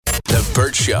The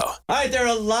Burt Show. All right, there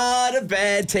are a lot of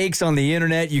bad takes on the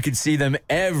internet. You can see them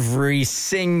every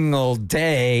single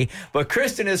day. But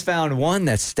Kristen has found one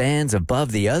that stands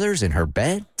above the others in her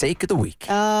bad take of the week.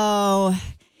 Oh,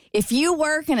 if you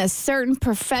work in a certain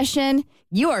profession,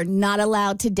 you are not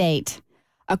allowed to date.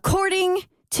 According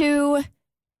to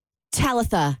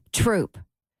Talitha Troop,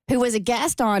 who was a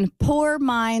guest on Poor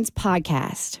Minds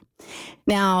podcast.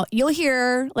 Now, you'll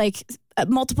hear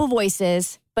multiple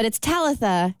voices, but it's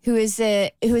Talitha who is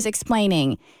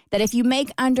explaining that if you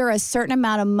make under a certain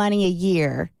amount of money a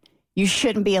year, you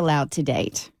shouldn't be allowed to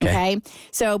date. Okay?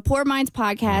 So Poor Minds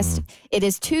podcast, it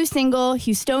is two single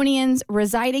Houstonians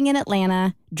residing in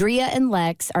Atlanta. Drea and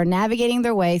Lex are navigating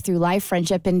their way through life,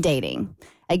 friendship, and dating.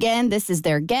 Again, this is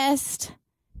their guest,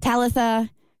 Talitha,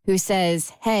 who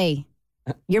says, hey,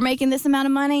 you're making this amount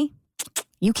of money,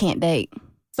 you can't date.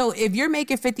 So if you're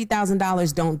making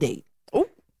 $50,000, don't date.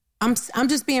 I'm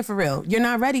just being for real. You're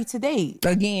not ready to date.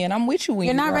 Again, I'm with you when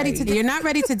You're not right. ready to date. You're not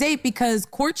ready to date because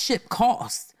courtship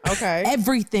costs. Okay.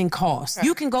 Everything costs. Okay.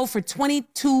 You can go for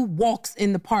 22 walks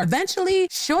in the park. Eventually,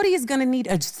 shorty is going to need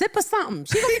a sip of something.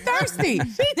 She's going to be thirsty.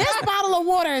 This bottle of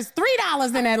water is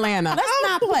 $3 in Atlanta. Let's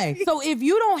not play. So if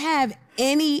you don't have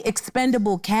any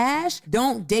expendable cash,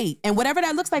 don't date. And whatever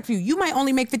that looks like for you, you might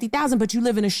only make $50,000, but you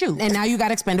live in a shoe. And now you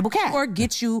got expendable cash. Or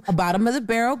get you a bottom of the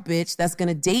barrel bitch that's going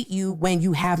to date you when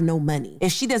you have no money.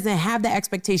 If she doesn't have the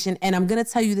expectation, and I'm going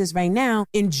to tell you this right now,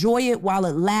 enjoy it while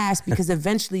it lasts because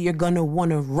eventually you're going to want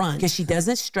to run. Because she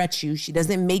doesn't stretch you. She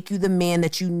doesn't make you the man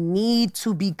that you need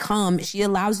to become. She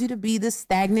allows you to be this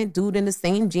stagnant dude in the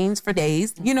same jeans for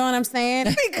days. You know what I'm saying?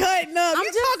 Be cutting up. I'm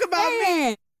just talking about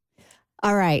me.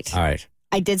 All right.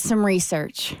 I did some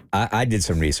research. I did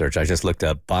some research. I just looked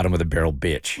up bottom of the barrel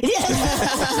bitch. Did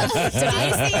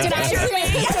I hear me?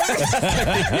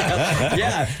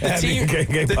 Yeah,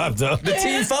 the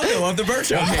team photo of the Burt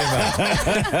Show came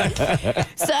out.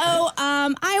 So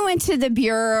I went to the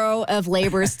Bureau of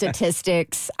Labor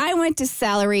Statistics. I went to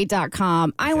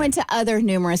salary.com. I went to other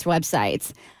numerous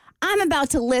websites. I'm about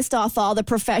to list off all the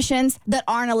professions that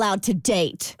aren't allowed to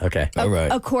date. Okay. All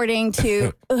right. According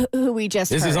to who we just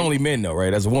This heard. is only men, though,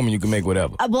 right? As a woman, you can make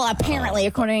whatever. Well, apparently,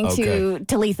 according to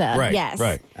Talitha. Right, Yes.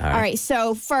 right. All All right.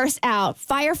 So first out,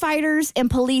 firefighters and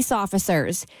police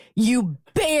officers. You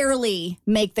barely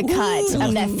make the cut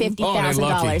of that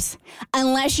 $50,000.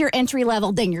 Unless you're entry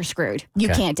level, then you're screwed. You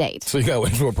can't date. So you got to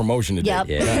wait for a promotion to Yep.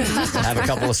 date. Yeah. Have a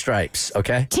couple of stripes,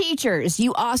 okay? Teachers,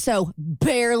 you also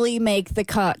barely make the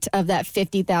cut of that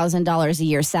 $50,000 a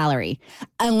year salary.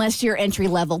 Unless you're entry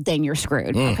level, then you're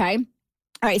screwed, okay?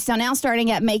 All right, so now starting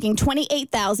at making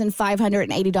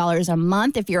 $28,580 a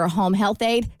month if you're a home health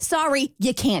aide, sorry,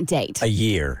 you can't date. A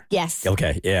year. Yes.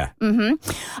 Okay, yeah.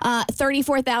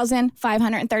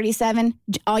 $34,537,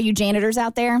 all you janitors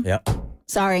out there, Yep.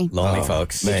 sorry. Lonely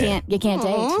folks. man. You can't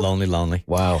date. Lonely.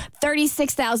 Wow.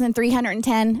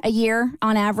 $36,310 a year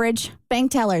on average. Bank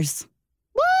tellers.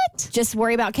 What? Just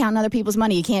worry about counting other people's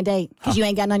money. You can't date because you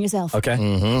ain't got none yourself. Okay.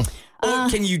 Or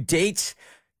can you date,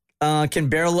 can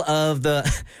barrel of the,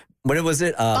 what was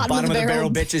it? Bottom of the barrel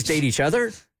bitches date each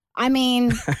other? I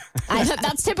mean,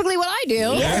 that's typically what I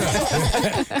do.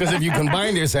 Because if you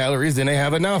combine their salaries, then they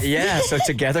have enough. Yeah, so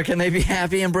together can they be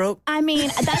happy and broke? I mean,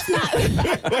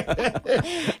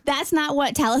 that's not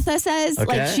what Talitha says.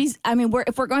 Okay. Like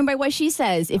if we're going by what she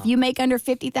says, if you make under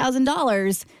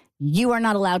 $50,000, you are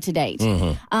not allowed to date.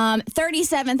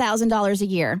 $37,000 a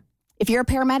year. If you're a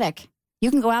paramedic,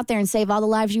 you can go out there and save all the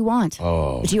lives you want.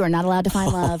 Oh. But you are not allowed to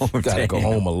find love. You got to go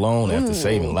home alone after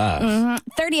saving lives.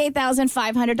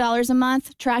 $38,500 a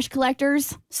month. Trash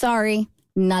collectors, sorry,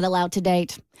 not allowed to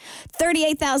date.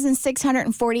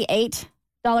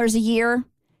 $38,648 a year.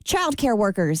 Child care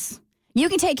workers. You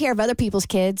can take care of other people's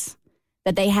kids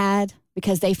that they had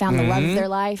because they found the love of their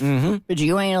life, but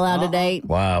you ain't allowed to date.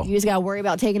 Wow. You just got to worry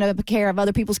about taking care of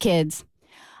other people's kids.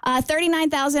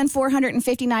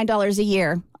 $39,459 a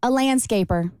year. A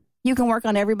landscaper. You can work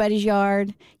on everybody's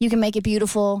yard. You can make it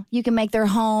beautiful. You can make their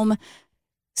home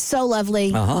so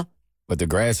lovely. Uh-huh. But the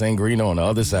grass ain't green on the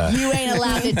other side. You ain't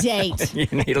allowed to date. You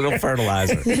need a little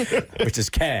fertilizer, which is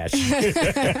cash.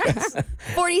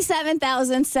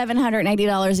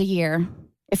 $47,780 a year.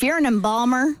 If you're an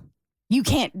embalmer, you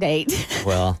can't date.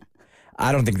 Well,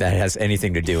 I don't think that has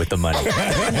anything to do with the money.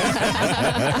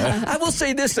 I will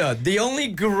say this, though. The only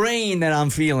grain that I'm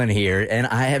feeling here, and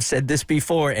I have said this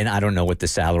before, and I don't know what the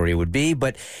salary would be,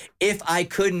 but if I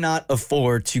could not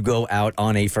afford to go out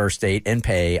on a first date and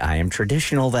pay, I am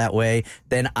traditional that way,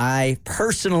 then I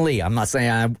personally, I'm not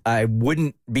saying I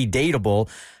wouldn't be dateable.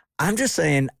 I'm just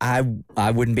saying I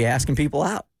wouldn't be asking people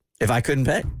out if I couldn't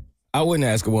pay. I wouldn't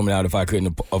ask a woman out if I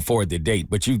couldn't afford the date,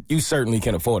 but you certainly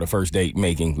can afford a first date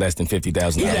making less than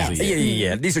 $50,000 a year.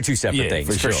 Yeah. These are two separate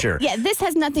things, for sure. Yeah, this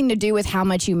has nothing to do with how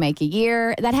much you make a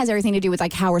year. That has everything to do with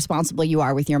like how responsible you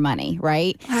are with your money,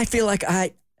 right? I feel like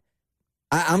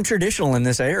I'm traditional in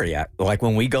this area. Like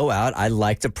when we go out, I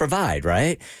like to provide,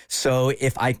 right? So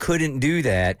if I couldn't do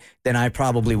that, then I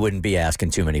probably wouldn't be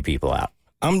asking too many people out.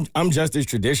 I'm just as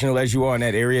traditional as you are in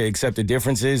that area, except the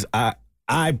difference is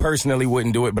I personally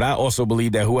wouldn't do it, but I also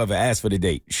believe that whoever asks for the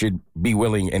date should be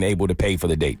willing and able to pay for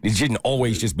the date. It shouldn't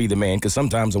always just be the man, because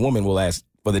sometimes a woman will ask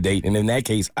for the date, and in that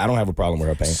case, I don't have a problem with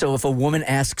her paying. So if a woman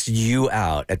asks you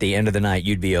out at the end of the night,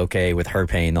 you'd be okay with her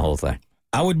paying the whole thing?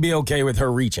 I would be okay with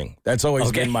her reaching. That's always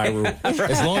been my rule.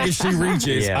 As long as she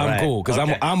reaches, I'm cool, because I'm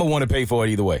going to want to pay for it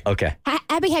either way. Okay.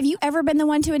 Abby, have you ever been the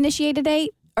one to initiate a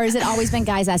date? Or has it always been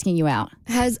guys asking you out?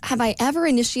 Have I ever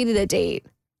initiated a date?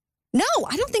 No,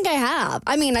 I don't think I have.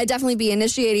 I mean, I'd definitely be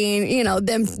initiating,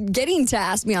 them getting to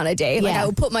ask me on a date. Like, I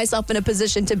would put myself in a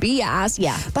position to be asked.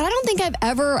 Yeah. But I don't think I've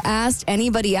ever asked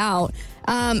anybody out.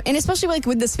 And especially like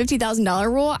with this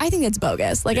 $50,000 rule, I think it's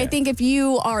bogus. Like, I think if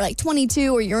you are like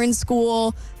 22 or you're in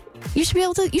school, you should be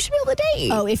able to date.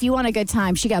 Oh, if you want a good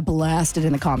time, she got blasted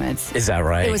in the comments. Is that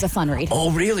right? It was a fun read.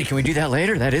 Oh, really? Can we do that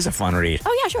later? That is a fun read.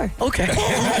 Oh, yeah, sure. Okay.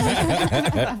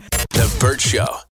 The Burt Show.